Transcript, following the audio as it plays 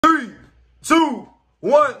2,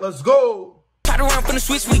 1, let's go. Try to run from the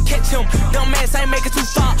switch, we catch him. Dumb ass ain't make it too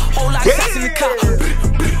far. Whole lot of shots in the car.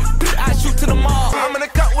 I shoot to the mall. I'm in the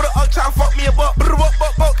cut with a up, tryna fuck me a buck.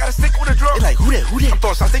 Gotta stick with a drum. They like, who that? I'm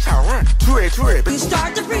throwing shots, they tryna run. True it. You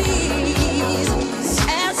start to freeze,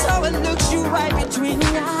 and so it looks you right between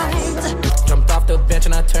the eyes. Jumped off the bench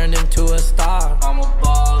and I turned into a star. I'm a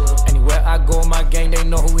baller. Anywhere I go, my gang, they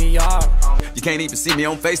know who we are. You can't even see me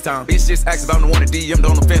on FaceTime. Bitch just asked if I'm the one to DM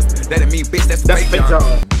on the fence. That ain't me, bitch, that's fake John.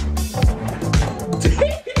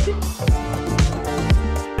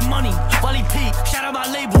 Money, Wally P, shout out my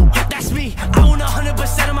label. That's me. I own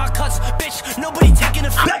 100% of my cuts. Bitch, nobody taking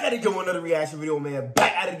a Back at it again with another reaction video, man.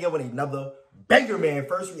 Back at it again with another banger, man.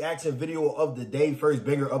 First reaction video of the day. First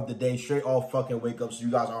banger of the day. Straight off fucking wake up. So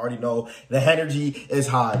you guys already know the energy is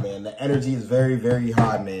high, man. The energy is very, very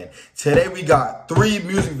high, man. Today we got 3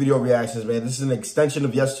 music video reactions, man. This is an extension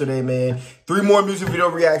of yesterday, man. 3 more music video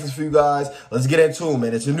reactions for you guys. Let's get into them,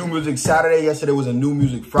 man. It's a new music Saturday. Yesterday was a new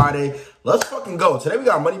music Friday. Let's fucking go. Today we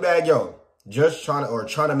got Moneybagg, yo. Just trying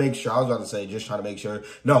to make sure. I was about to say just trying to make sure.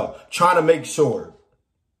 No, trying to make sure.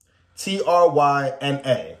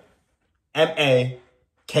 TRYNA.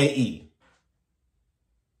 MAKE.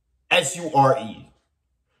 SURE.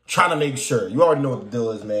 Trying to make sure. You already know what the deal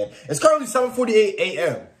is, man. It's currently 7:48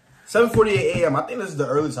 a.m. 7:48 a.m. I think this is the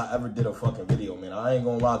earliest I ever did a fucking video, man. I ain't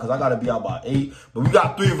gonna lie, because I got to be out by 8. But we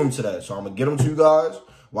got 3 of them today. So I'm going to get them to you guys.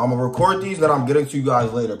 Well, I'm going to record these, then I'm getting to you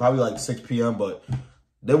guys later. Probably like 6 p.m. But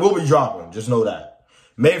they will be dropping. Just know that.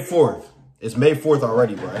 May 4th. It's May 4th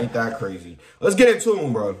already, bro. Ain't that crazy. Let's get into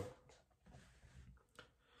them, bro.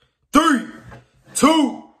 3,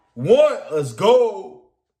 2, 1, let's go.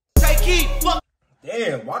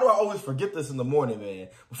 Damn, why do I always forget this in the morning, man?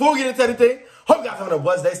 Before we get into anything, hope you guys having a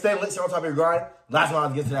blessed day. Stay lit, stay on top of your grind. Last time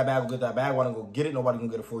I get to that bag, we'll get that bag. Why don't go get it? Nobody gonna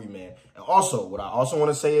get it for you, man. And also, what I also want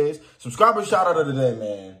to say is, subscriber shout out of the day,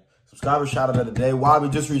 man. Subscriber shout out of the day. Why we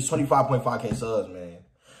just reached 25.5K subs, man.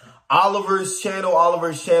 Oliver's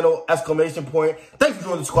channel, exclamation point. Thanks for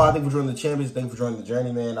joining the squad. Thank you for joining the champions. Thank you for joining the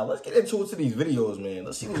journey, man. Now, let's get into it to these videos, man.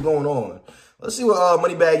 Let's see what's going on. Let's see what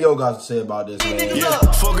Moneybagg Yo got to say about this, man. Yeah,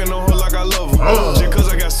 fucking on her like I love her. Just cause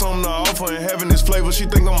I got something to offer and having this flavor, she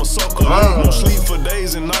think I'm a sucker. No sleep for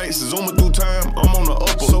days and nights. Zooming through time, I'm on the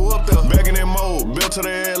upper. So up there, back in that mode, belt to the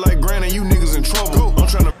head like granny, you niggas in trouble. I'm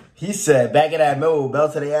trying to. He said, back in that mode,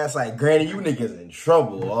 belt to the ass like granny, you niggas in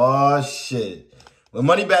trouble. Oh, shit. When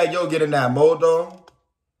Moneybagg Yo get in that mode, though,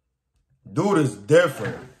 dude is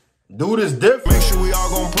different. Dude is different. Make sure we all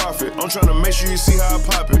gon' profit. I'm trying to make sure you see how I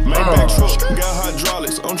pop it. Moneybagg truck, got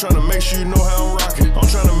hydraulics. I'm trying to make sure you know how I'm rocking. I'm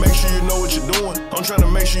trying to make sure you know what you're doing. I'm trying to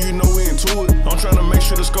make sure you know we into it. I'm trying to make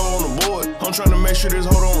sure the score on the board. I'm trying to make sure this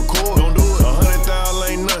hold on record. Don't do it. 100,000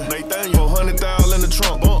 ain't nothing. 400,000 in the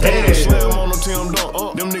trunk. Slam on them till I'm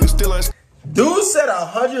done. Them niggas still ain't. Dude said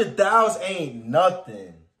 100,000 ain't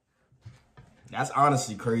nothing. That's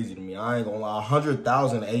honestly crazy to me. I ain't gonna lie.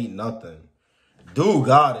 100,000 ain't nothing. Dude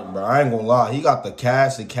got it, bro. I ain't gonna lie. He got the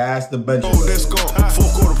cash, the bench. Oh, let's go.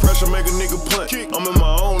 Full quarter pressure, make a nigga punch. I'm in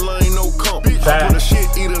my own lane, no comp. I put a shit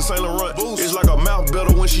eater in St. Laurent. It's like a mouth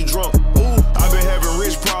better when she drunk. I been having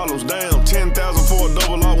rich problems. Damn, 10,000 for a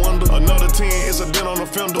double, I wonder. Another 10 is a dent on the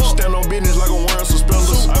fender. Stand on business like I'm wearing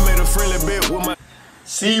suspenders. I made a friendly bet with my.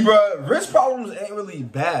 See, bro, rich problems ain't really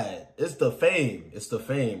bad. It's the fame. It's the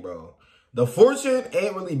fame, bro. The fortune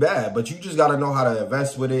ain't really bad, but you just gotta know how to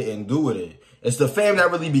invest with it and do with it. It's the fame that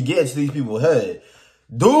really begins to these people's head.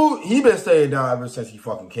 Dude, he been staying down ever since he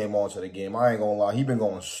fucking came on to the game. I ain't gonna lie. He been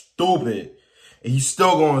going stupid. And he's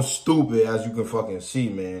still going stupid, as you can fucking see,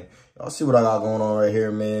 man. Y'all see what I got going on right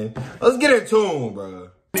here, man. Let's get into him,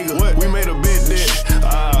 bro. Nigga, what? We made a bet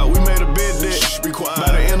that. We made a bet that. Be quiet.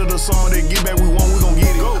 By the end of the summer, they get back, we gon'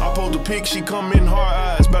 get it. I pulled the pic, she come in hard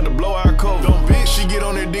eyes, about to blow our cover. Dumb bitch, she get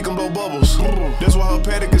on that dick and blow bubbles. That's why her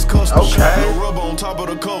paddock is custom. Okay. No rubber on top of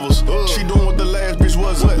the covers. She doing what the last bitch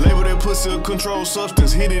wasn't. Label that pussy a controlled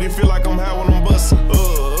substance. Hit it, it feel like I'm high when I'm busting.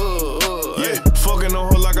 Yeah, fucking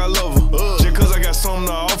on her like I love her. Just cause I got something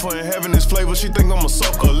to offer and having this flavor, she think I'm a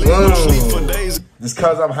sucker. No sleep for days. Just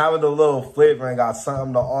cause I'm having a little flavor and got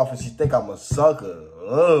something to offer, she think I'm a sucker.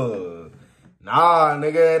 Nah,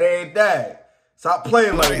 nigga, it ain't that. Stop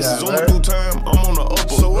playing like that, man. Through time, I'm on the upper.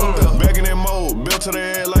 So back in that mode, belt to the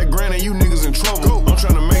head like granny, you niggas in trouble. I'm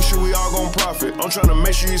trying to make sure we all gon' profit. I'm trying to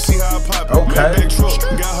make sure you see how I pop it. Moneybagg truck,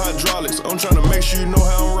 got hydraulics. I'm trying to make sure you know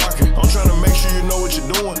how I'm rocking. I'm trying to make sure you know what you're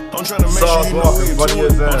doing. I'm trying to make sure you know we into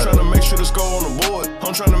it. I'm trying to make sure the score on the board.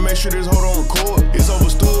 I'm trying to make sure this hold on record. It's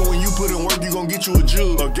overstood when you put in work, you gon' get you a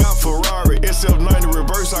jug. A Got Ferrari, SF90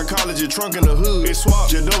 reverse psychology, trunk in the hood. It swapped,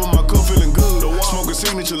 just double my cup feeling good. Smoking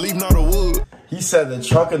signature, leave not a wood. He said the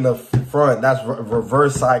trunk in the front. That's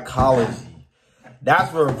reverse psychology.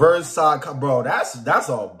 That's reverse psych, bro. That's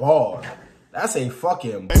a bar. That's a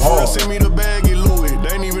fucking bar. Send me the bag in Louis. They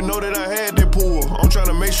didn't even know that I had that pool. I'm trying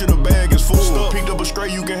to make sure the bag is full. Picked up a stray,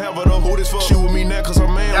 you can have her though. Who this fuck? She with me now cause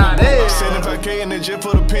I'm man. 75K in the jet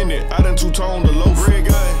for the pendant. I done two-toned the low red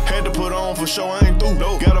guy. Had to put on for sure, I ain't through.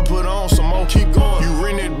 Nope. Gotta put on some more. Keep going. You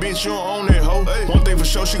rent that bitch, you don't own that hoe. Hey. One thing for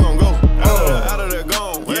sure, she gon' go. Out of there,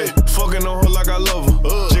 gone. Yeah. Fucking on her like I love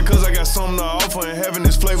her. Just cause I got something to offer and having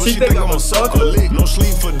this flavor, she think I'm a sucker. No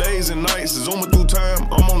sleep for days and nights. Zooming through time,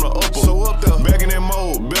 I'm on the upper. So up there, back in that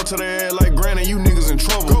mode. Built to the head like granny, you niggas in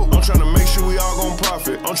trouble. I'm trying to make sure we all gon'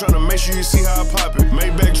 profit. I'm trying to make sure you see how I pop it.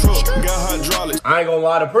 Maybach truck, got hydraulics. I ain't gonna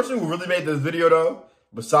lie, the person who really made this video though,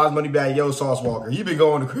 besides Moneybagg Yo Sauce Walker, he been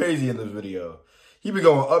going crazy in this video. He been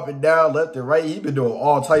going up and down, left and right. He been doing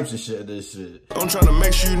all types of shit in this shit. I'm trying to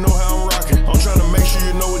make sure you know how I'm rocking. I'm trying to make sure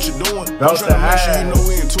you know what you're doing. I'm trying to make sure you know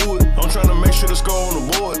we into it. I'm trying to make sure the score on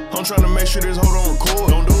the board. I'm trying to make sure this hold on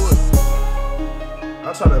record. Don't do it.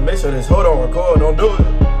 I'm trying to make sure this hold on record. Don't do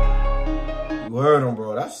it. You heard him,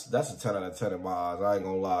 bro. That's a 10 out of 10 in my eyes. I ain't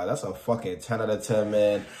gonna lie. That's a fucking 10 out of 10,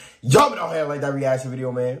 man. Y'all been out here like that reaction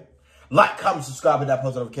video, man. Like, comment, subscribe, hit that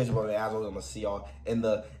post notification button. As always, I'm gonna see y'all in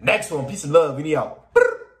the next one. Peace and love. We out.